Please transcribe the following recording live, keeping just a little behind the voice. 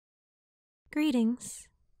Greetings.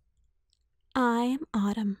 I am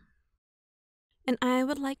Autumn, and I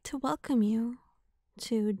would like to welcome you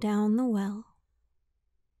to Down the Well.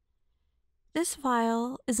 This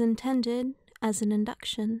file is intended as an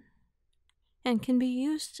induction and can be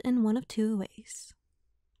used in one of two ways.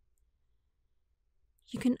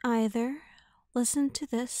 You can either listen to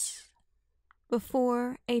this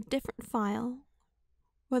before a different file,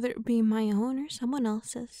 whether it be my own or someone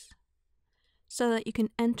else's, so that you can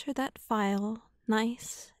enter that file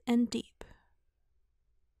nice and deep.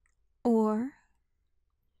 Or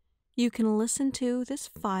you can listen to this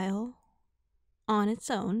file on its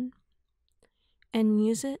own and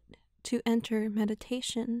use it to enter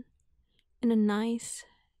meditation in a nice,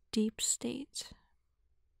 deep state.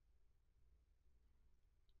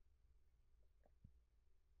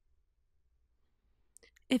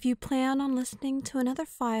 If you plan on listening to another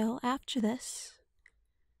file after this,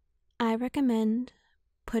 I recommend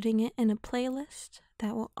putting it in a playlist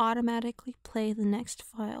that will automatically play the next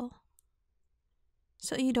file,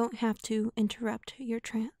 so you don't have to interrupt your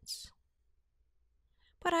trance.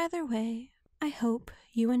 But either way, I hope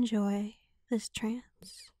you enjoy this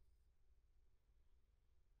trance.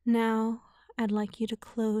 Now, I'd like you to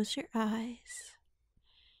close your eyes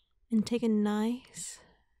and take a nice,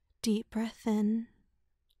 deep breath in.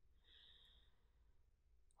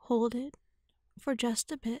 Hold it for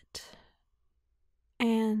just a bit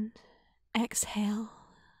and exhale,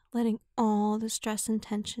 letting all the stress and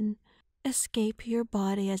tension escape your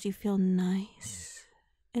body as you feel nice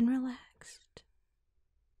and relaxed.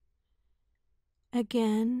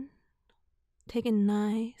 Again, take a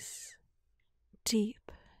nice,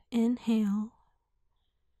 deep inhale.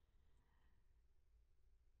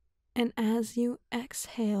 And as you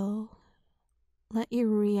exhale, let your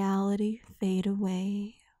reality fade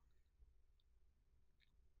away.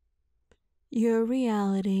 Your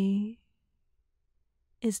reality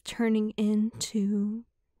is turning into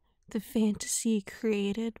the fantasy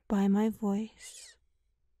created by my voice.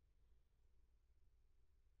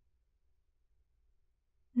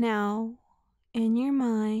 Now, in your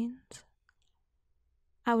mind,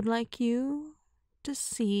 I would like you to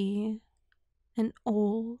see an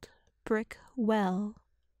old brick well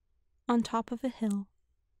on top of a hill.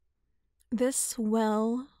 This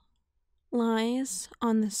well lies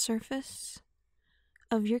on the surface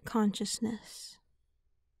of your consciousness.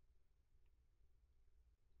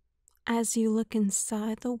 As you look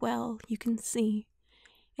inside the well, you can see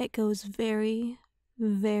it goes very,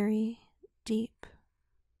 very deep.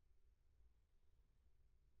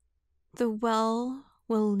 The well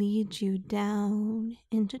will lead you down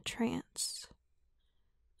into trance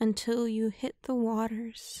until you hit the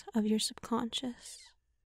waters of your subconscious.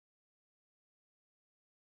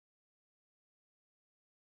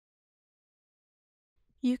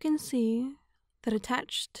 You can see that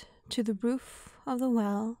attached to the roof of the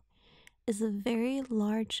well is a very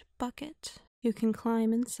large bucket. You can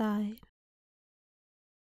climb inside.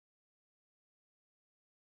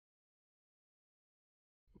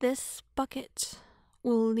 This bucket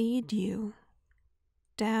will lead you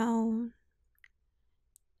down,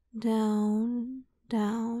 down,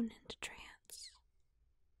 down into trance.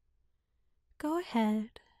 Go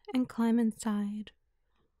ahead and climb inside,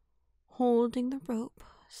 holding the rope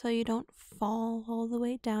so you don't fall all the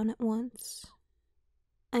way down at once.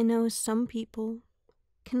 I know some people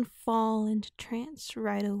can fall into trance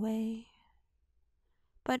right away,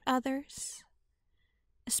 but others,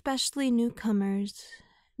 especially newcomers,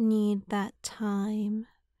 need that time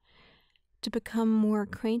to become more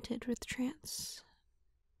acquainted with trance.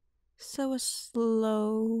 So a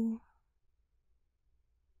slow,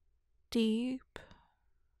 deep,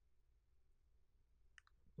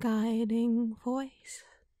 guiding voice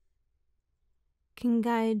can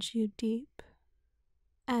guide you deep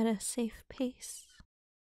at a safe pace.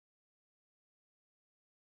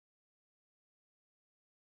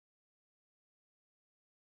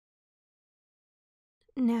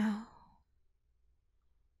 Now,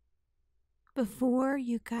 before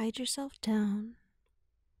you guide yourself down,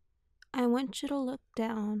 I want you to look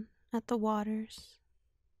down at the waters.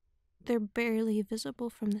 They're barely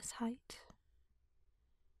visible from this height,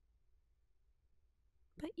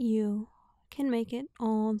 but you can make it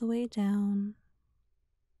all the way down.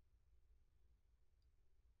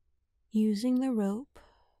 Using the rope,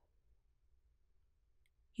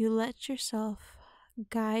 you let yourself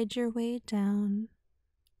guide your way down,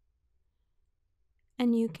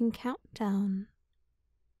 and you can count down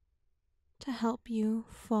to help you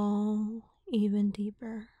fall even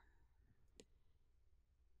deeper.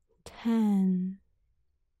 10.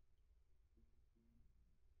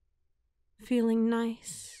 Feeling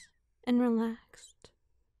nice and relaxed.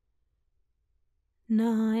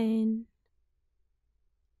 9.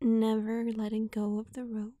 Never letting go of the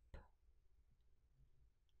rope.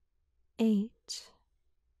 8.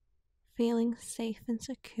 Feeling safe and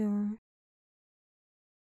secure.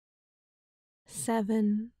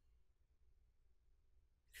 7.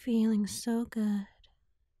 Feeling so good.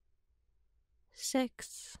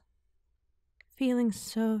 6. Feeling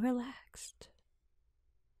so relaxed.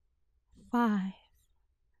 5.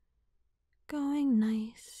 Going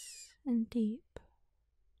nice and deep.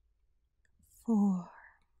 4.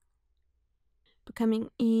 Becoming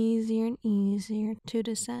easier and easier to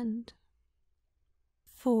descend.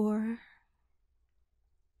 4.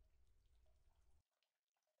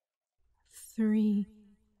 3.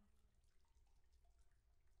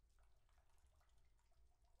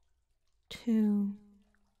 2.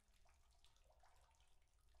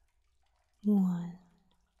 1.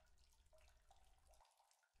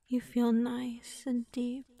 You feel nice and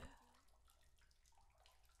deep.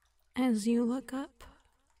 As you look up,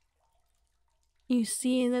 you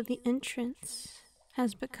see that the entrance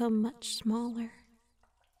has become much smaller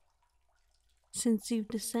since you've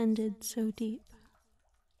descended so deep.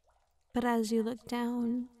 But as you look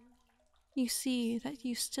down, you see that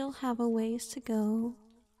you still have a ways to go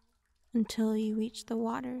until you reach the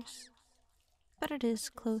waters, but it is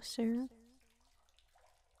closer.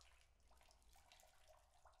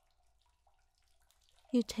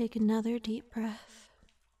 You take another deep breath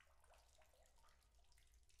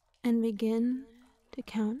and begin to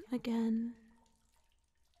count again.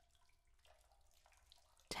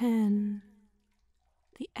 10.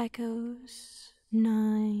 The echoes.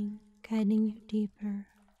 9. Guiding you deeper.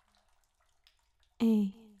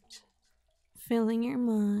 8. Filling your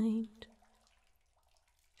mind.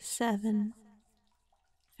 7.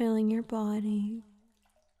 Filling your body.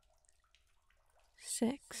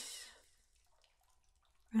 6.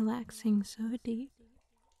 Relaxing so deep.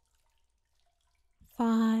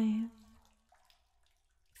 5.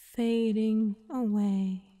 Fading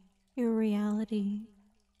away your reality.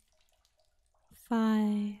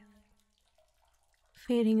 5.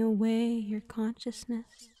 Fading away your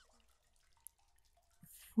consciousness.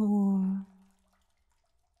 4.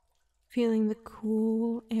 Feeling the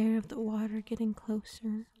cool air of the water getting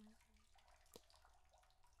closer.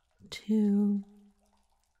 2.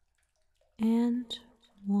 And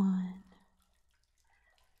 1.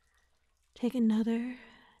 Take another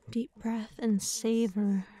deep breath and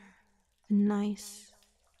savor the nice,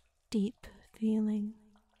 deep feeling.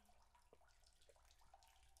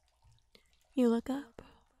 You look up.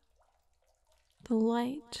 The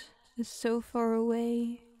light is so far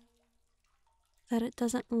away that it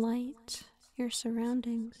doesn't light your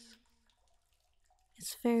surroundings.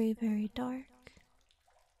 It's very, very dark,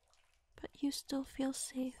 but you still feel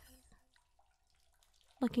safe.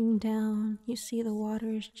 Looking down, you see the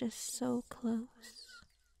water is just so close.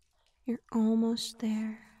 You're almost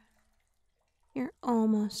there. You're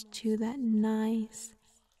almost to that nice,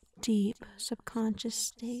 deep subconscious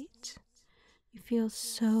state. You feel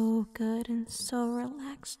so good and so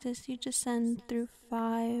relaxed as you descend through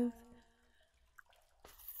 5,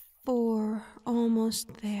 4,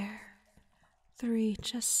 almost there. 3,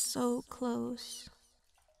 just so close.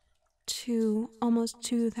 2, almost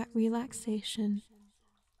to that relaxation.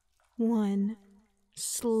 1,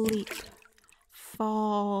 sleep.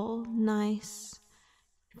 Fall nice.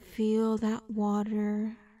 Feel that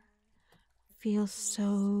water. Feel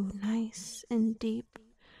so nice and deep.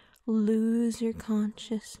 Lose your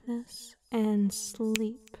consciousness and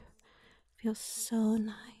sleep. Feel so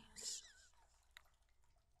nice.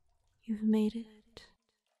 You've made it.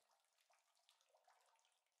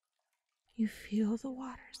 You feel the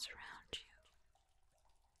waters around you.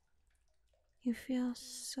 You feel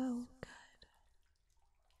so good.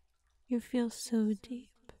 You feel so deep.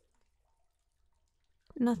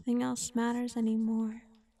 Nothing else matters anymore.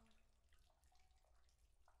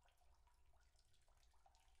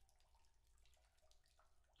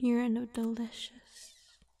 You're in a delicious,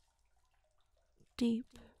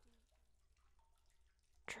 deep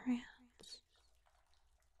trance.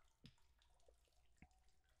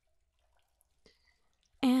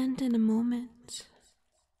 And in a moment,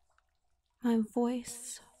 my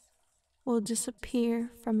voice will disappear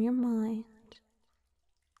from your mind.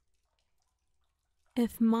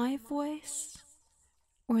 If my voice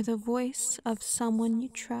or the voice of someone you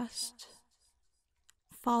trust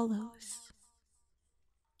follows,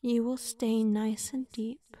 you will stay nice and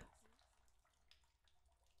deep,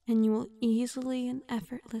 and you will easily and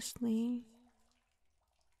effortlessly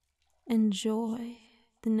enjoy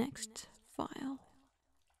the next file.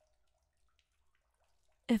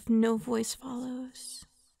 if no voice follows,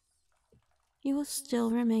 you will still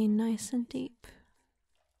remain nice and deep.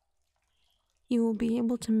 You will be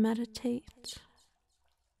able to meditate,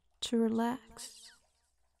 to relax,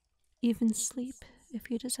 even sleep if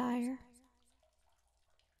you desire.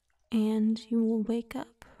 And you will wake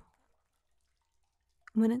up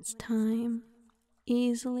when it's time,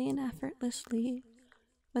 easily and effortlessly,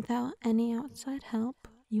 without any outside help.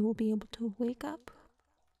 You will be able to wake up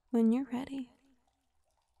when you're ready,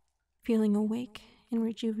 feeling awake and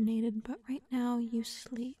rejuvenated, but right now you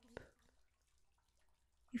sleep.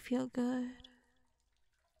 You feel good.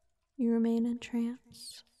 You remain in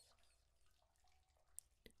trance.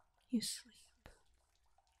 You sleep.